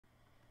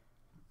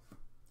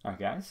Alright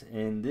guys,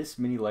 in this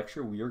mini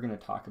lecture we are going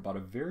to talk about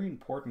a very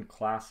important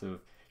class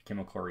of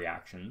chemical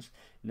reactions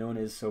known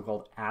as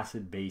so-called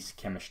acid-base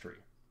chemistry.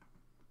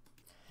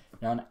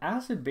 Now an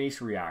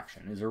acid-base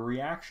reaction is a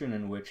reaction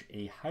in which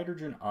a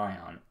hydrogen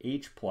ion,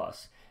 H+,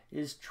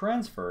 is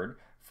transferred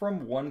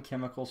from one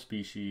chemical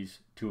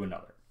species to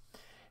another.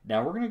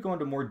 Now we're going to go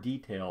into more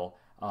detail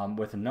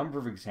with a number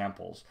of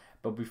examples,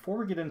 but before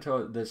we get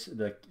into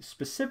the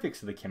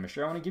specifics of the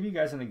chemistry, I want to give you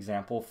guys an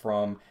example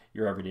from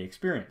your everyday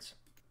experience.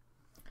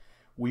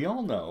 We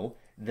all know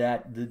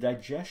that the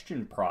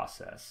digestion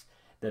process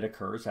that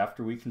occurs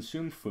after we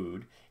consume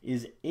food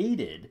is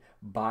aided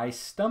by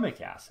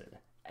stomach acid.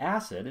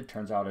 Acid, it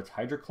turns out it's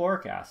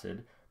hydrochloric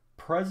acid,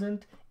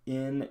 present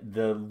in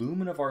the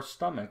lumen of our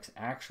stomachs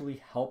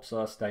actually helps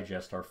us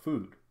digest our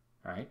food,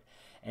 right?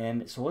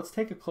 And so let's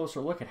take a closer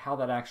look at how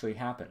that actually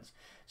happens.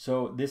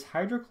 So this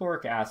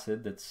hydrochloric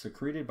acid that's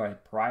secreted by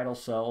parietal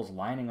cells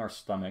lining our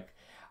stomach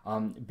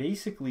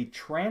basically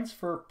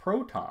transfer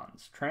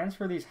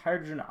these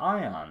hydrogen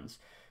ions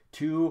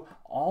to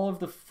all of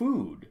the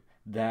food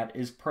that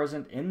is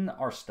present in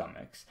our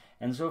stomachs.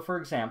 And so, for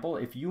example,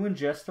 if you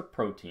ingest a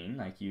protein,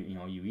 like you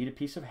eat a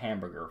piece of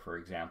hamburger, for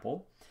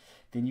example,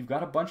 then you've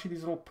got a bunch of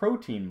these little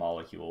protein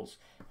molecules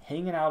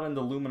hanging out in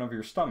the lumen of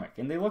your stomach.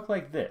 And they look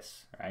like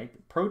this, right?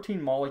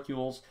 Protein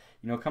molecules,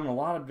 come in a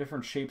lot of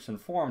different shapes and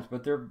forms,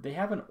 but they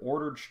have an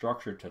ordered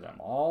structure to them.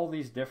 All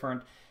these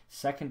different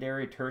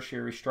secondary,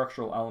 tertiary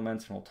structural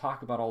elements, and we'll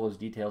talk about all those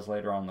details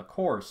later on in the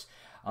course.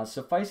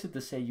 Suffice it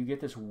to say, you get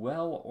this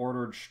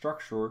well-ordered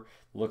structure,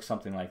 looks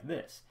something like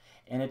this.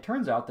 And it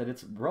turns out that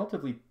it's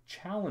relatively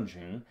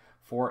challenging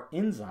for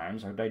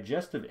enzymes, or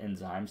digestive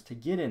enzymes, to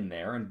get in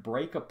there and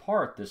break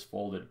apart this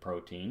folded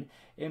protein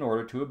in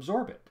order to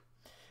absorb it.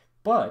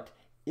 But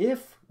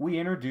if we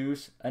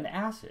introduce an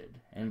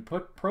acid and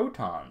put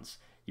protons,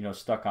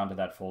 stuck onto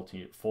that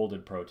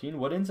folded protein,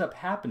 what ends up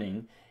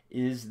happening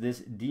is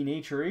this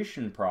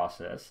denaturation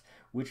process,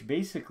 which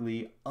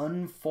basically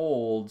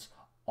unfolds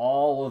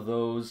all of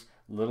those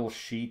little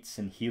sheets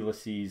and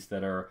helices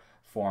that are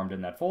formed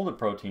in that folded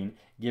protein,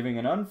 giving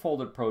an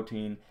unfolded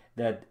protein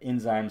that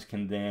enzymes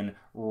can then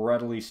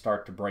readily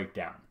start to break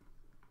down.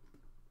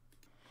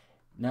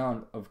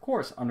 Now, of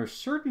course, under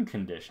certain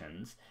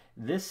conditions,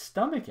 this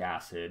stomach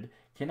acid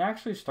can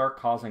actually start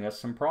causing us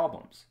some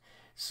problems.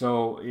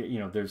 So,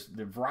 there's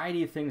a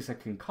variety of things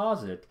that can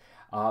cause it,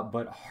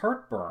 but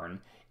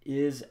heartburn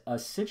is a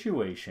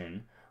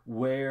situation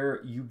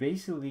where you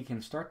basically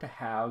can start to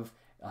have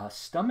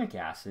stomach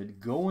acid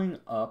going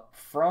up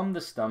from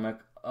the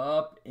stomach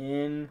up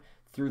in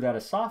through that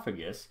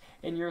esophagus,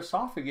 and your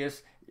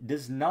esophagus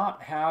does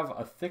not have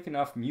a thick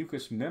enough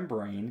mucous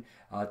membrane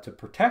to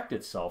protect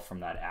itself from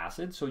that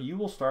acid, so you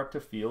will start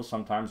to feel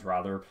sometimes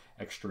rather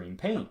extreme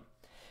pain.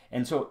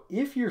 And so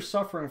if you're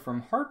suffering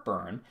from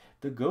heartburn,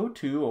 the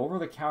go-to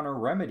over-the-counter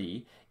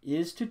remedy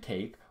is to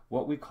take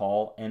what we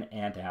call an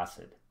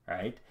antacid,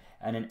 right?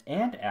 And an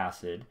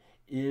antacid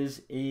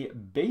is a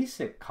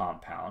basic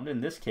compound,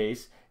 in this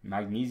case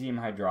magnesium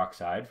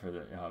hydroxide for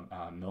the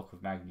milk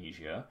of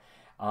magnesia,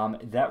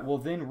 that will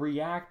then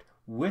react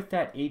with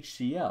that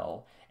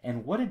HCl,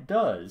 and what it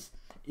does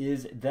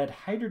is that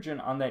hydrogen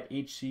on that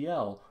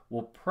HCl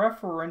will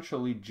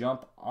preferentially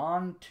jump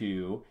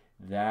onto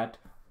that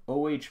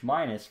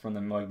OH- from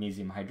the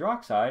magnesium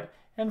hydroxide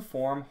and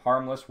form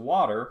harmless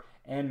water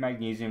and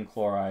magnesium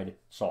chloride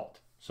salt.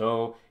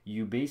 So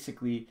you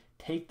basically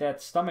take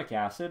that stomach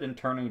acid and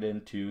turn it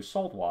into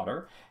salt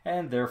water,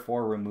 and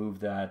therefore remove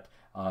that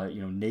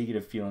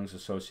negative feelings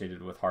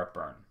associated with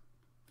heartburn.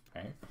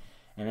 Okay?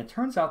 And it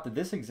turns out that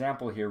this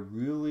example here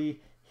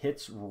really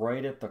hits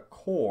right at the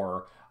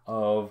core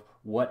of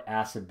what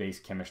acid-base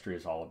chemistry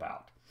is all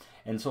about.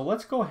 And so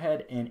let's go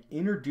ahead and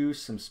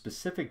introduce some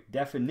specific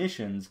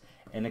definitions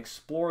and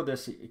explore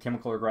this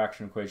chemical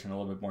reaction equation in a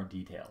little bit more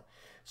detail.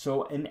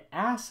 So an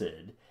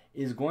acid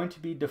is going to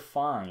be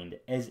defined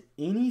as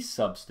any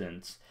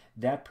substance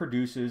that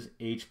produces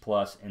H+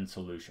 in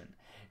solution.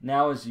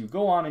 Now, as you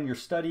go on in your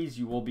studies,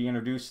 you will be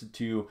introduced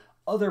to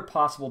other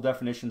possible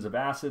definitions of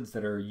acids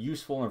that are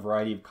useful in a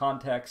variety of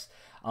contexts.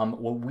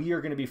 What we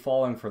are going to be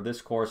following for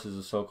this course is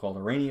a so-called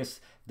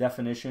Arrhenius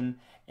definition,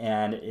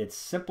 and it's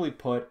simply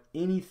put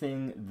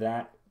anything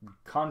that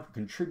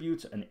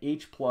contributes an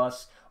H+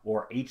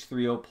 or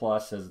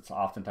H3O+, as it's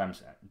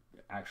oftentimes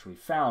actually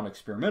found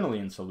experimentally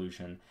in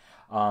solution,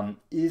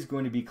 is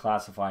going to be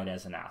classified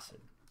as an acid.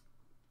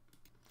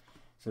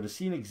 So to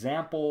see an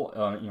example,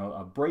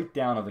 a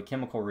breakdown of the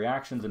chemical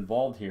reactions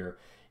involved here,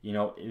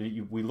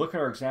 we look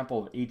at our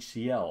example of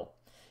HCl.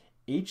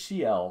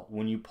 HCl,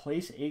 when you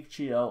place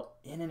HCl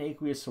in an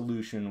aqueous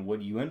solution,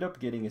 what you end up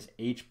getting is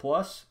H+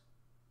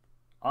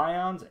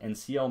 ions and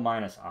Cl-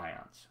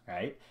 ions,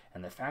 right?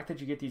 And the fact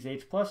that you get these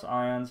H+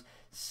 ions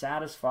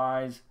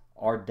satisfies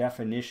our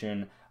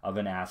definition of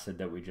an acid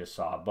that we just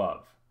saw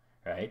above,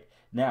 right?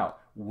 Now,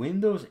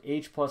 when those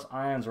H+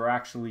 ions are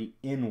actually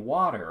in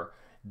water,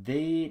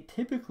 they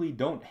typically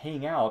don't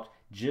hang out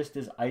just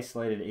as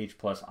isolated H+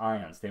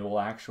 ions. They will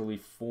actually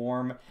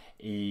form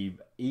a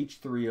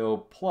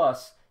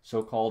H3O+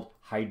 so-called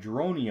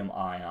hydronium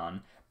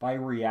ion by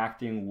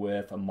reacting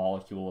with a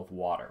molecule of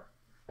water.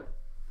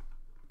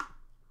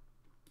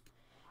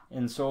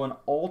 And so an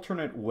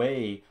alternate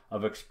way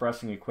of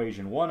expressing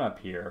equation 1 up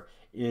here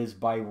is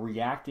by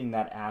reacting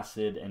that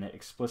acid and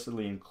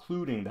explicitly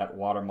including that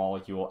water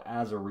molecule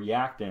as a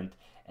reactant,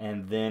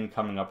 and then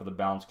coming up with a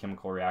balanced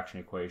chemical reaction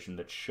equation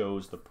that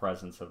shows the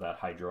presence of that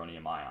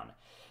hydronium ion.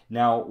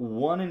 Now,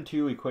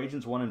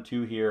 equations 1 and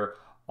 2 here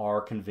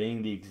are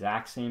conveying the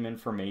exact same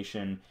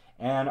information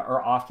and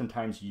are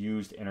oftentimes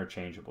used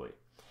interchangeably.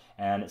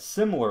 And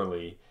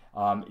similarly,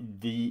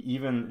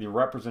 even the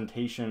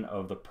representation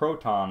of the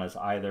proton as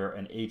either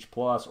an H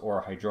plus or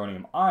a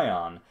hydronium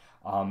ion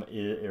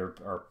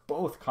are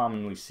both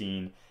commonly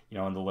seen,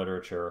 in the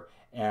literature,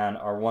 and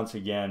are once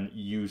again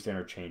used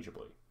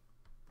interchangeably.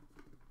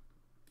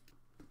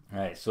 All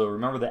right, so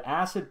remember the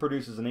acid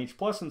produces an H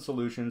plus in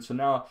solution, so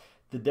now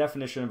the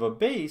definition of a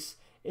base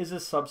is a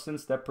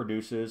substance that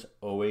produces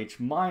OH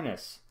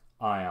minus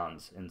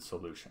ions in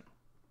solution.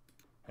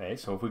 Okay,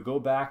 so if we go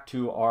back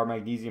to our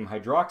magnesium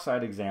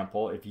hydroxide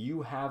example, if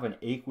you have an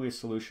aqueous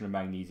solution of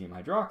magnesium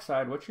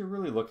hydroxide, what you're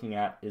really looking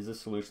at is a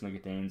solution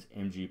that contains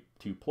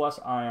Mg2 plus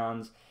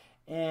ions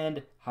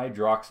and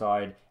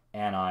hydroxide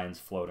anions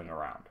floating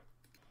around.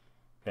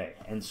 Okay,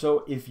 and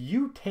so if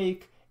you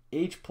take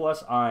H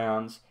plus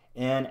ions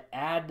and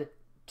add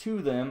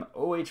to them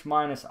OH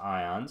minus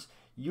ions,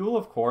 you'll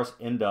of course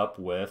end up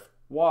with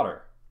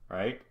water,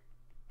 right?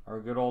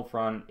 Our good old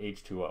friend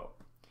H2O.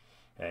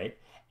 Okay,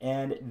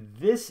 and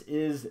this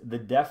is the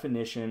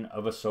definition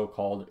of a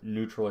so-called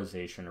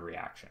neutralization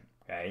reaction.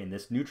 Okay, and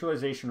this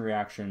neutralization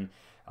reaction,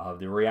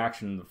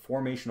 the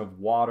formation of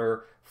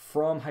water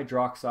from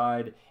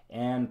hydroxide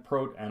and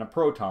a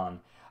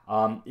proton,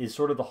 is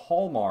sort of the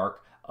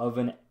hallmark of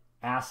an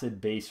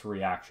acid-base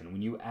reaction.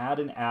 When you add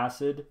an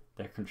acid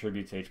that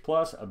contributes H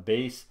plus, a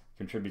base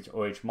contributes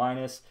OH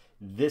minus,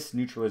 this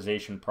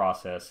neutralization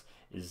process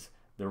is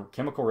the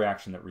chemical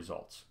reaction that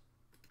results.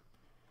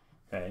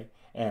 Okay,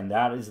 and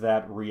that is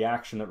that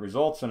reaction that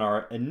results in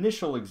our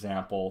initial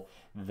example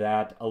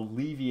that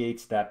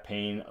alleviates that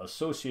pain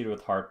associated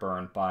with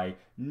heartburn by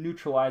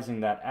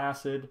neutralizing that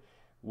acid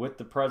with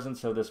the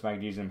presence of this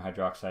magnesium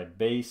hydroxide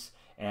base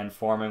and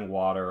forming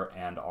water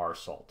and our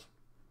salt.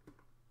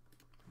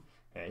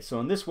 Okay,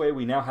 so in this way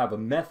we now have a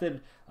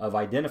method of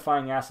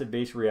identifying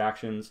acid-base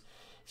reactions.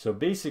 So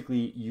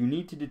basically you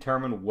need to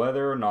determine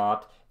whether or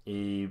not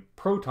a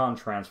proton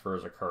transfer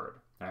has occurred.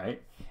 All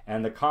right,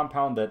 and the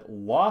compound that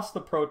lost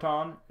the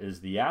proton is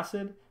the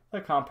acid.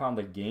 The compound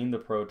that gained the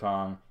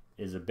proton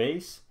is a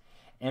base.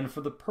 And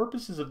for the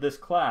purposes of this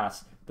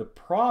class, the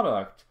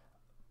products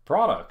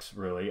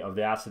really of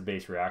the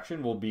acid-base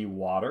reaction will be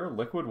water,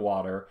 liquid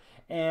water,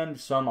 and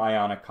some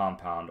ionic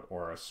compound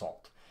or a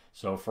salt.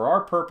 So for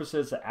our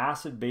purposes, the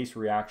acid-base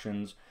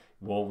reactions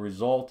will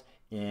result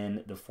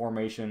in the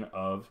formation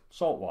of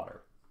salt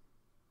water.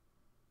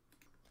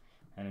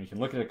 And we can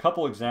look at a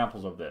couple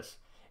examples of this.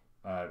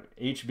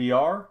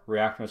 HBr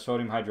reacting with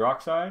sodium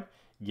hydroxide,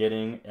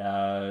 getting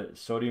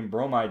sodium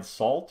bromide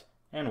salt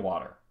and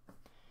water.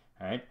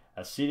 All right,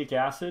 acetic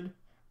acid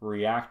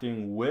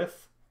reacting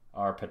with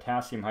our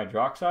potassium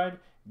hydroxide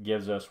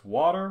gives us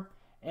water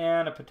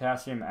and a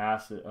potassium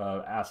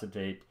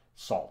acetate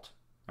salt.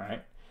 All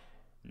right,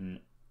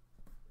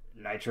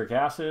 nitric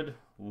acid,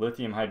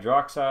 lithium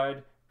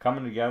hydroxide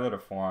coming together to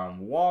form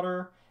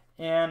water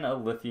and a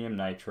lithium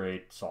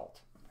nitrate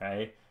salt.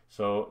 Okay,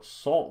 so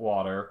salt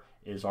water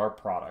is our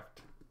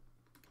product.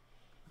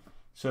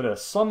 So to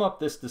sum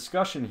up this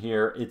discussion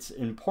here, it's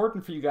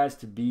important for you guys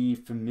to be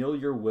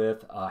familiar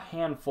with a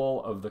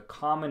handful of the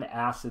common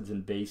acids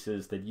and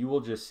bases that you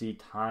will just see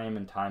time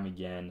and time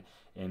again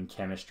in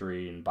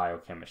chemistry and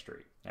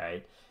biochemistry,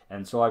 right?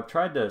 And so I've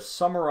tried to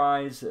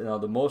summarize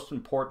the most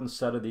important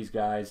set of these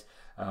guys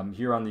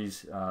here on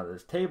this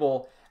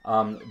table.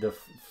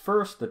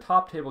 The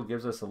top table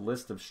gives us a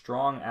list of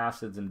strong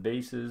acids and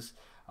bases.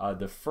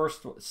 The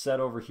first set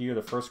over here,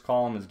 the first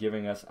column, is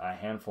giving us a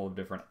handful of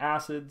different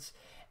acids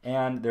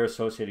and their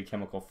associated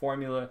chemical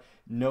formula.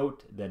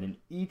 Note that in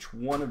each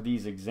one of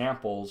these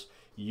examples,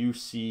 you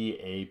see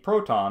a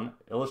proton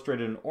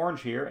illustrated in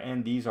orange here,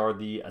 and these are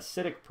the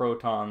acidic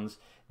protons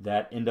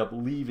that end up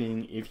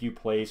leaving if you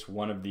place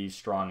one of these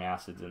strong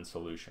acids in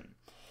solution.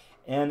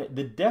 And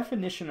the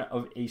definition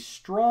of a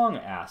strong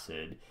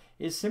acid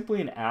is simply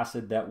an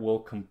acid that will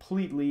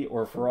completely,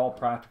 or for all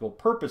practical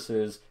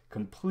purposes,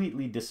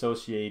 completely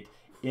dissociate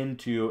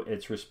into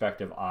its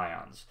respective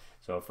ions.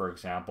 So for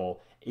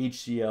example,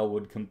 HCl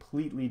would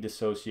completely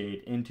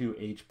dissociate into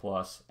H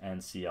plus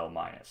and Cl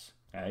minus.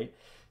 Okay?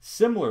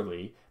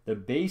 Similarly, the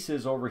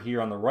bases over here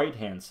on the right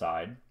hand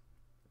side,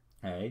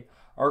 okay,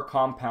 are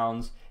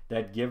compounds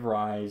that give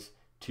rise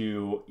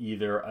to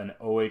either an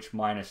OH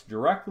minus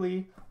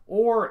directly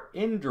or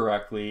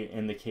indirectly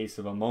in the case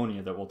of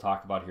ammonia that we'll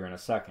talk about here in a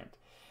second.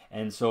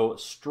 And so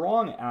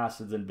strong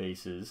acids and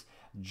bases,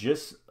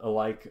 just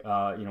like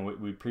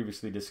we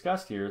previously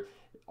discussed here,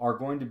 are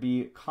going to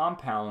be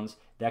compounds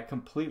that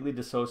completely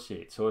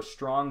dissociate. So a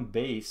strong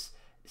base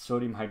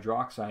sodium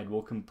hydroxide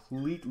will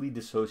completely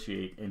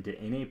dissociate into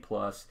Na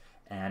plus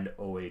and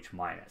OH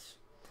minus.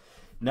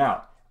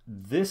 Now,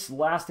 this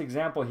last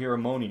example here,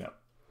 ammonia.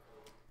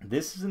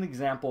 This is an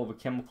example of a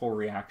chemical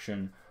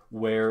reaction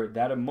where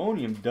that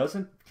ammonium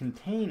doesn't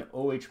contain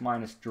OH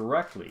minus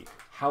directly.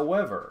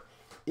 However,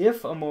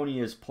 if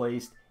ammonia is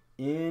placed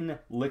in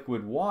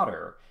liquid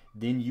water,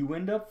 then you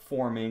end up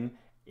forming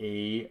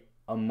a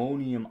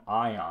ammonium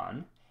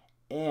ion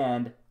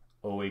and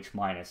OH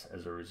minus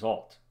as a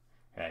result.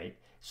 Okay?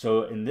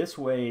 So in this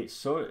way,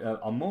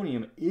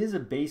 ammonium is a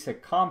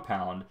basic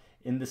compound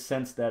in the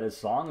sense that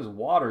as long as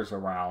water's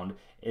around,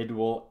 it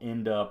will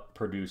end up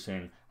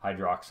producing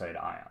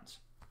hydroxide ions.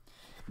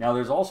 Now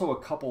there's also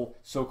a couple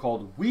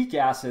so-called weak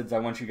acids I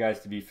want you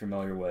guys to be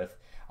familiar with.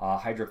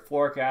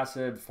 Hydrofluoric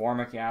acid,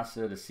 formic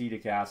acid,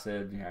 acetic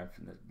acid,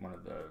 one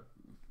of the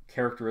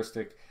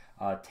characteristic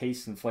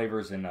tastes and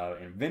flavors in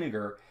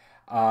vinegar.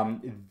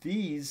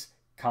 These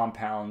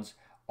compounds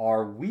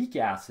are weak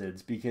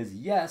acids because,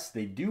 yes,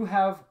 they do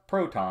have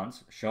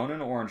protons, shown in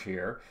orange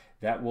here,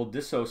 that will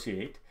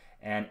dissociate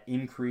and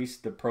increase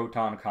the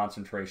proton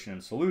concentration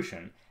in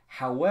solution.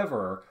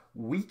 However,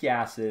 weak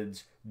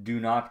acids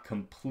do not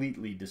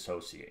completely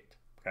dissociate.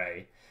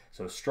 Okay?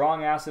 So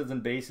strong acids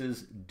and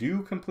bases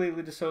do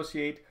completely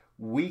dissociate.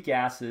 Weak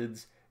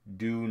acids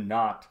do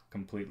not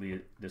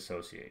completely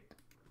dissociate.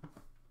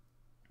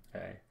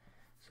 Okay?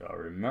 So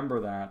remember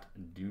that.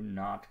 Do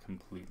not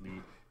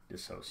completely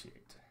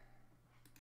dissociate.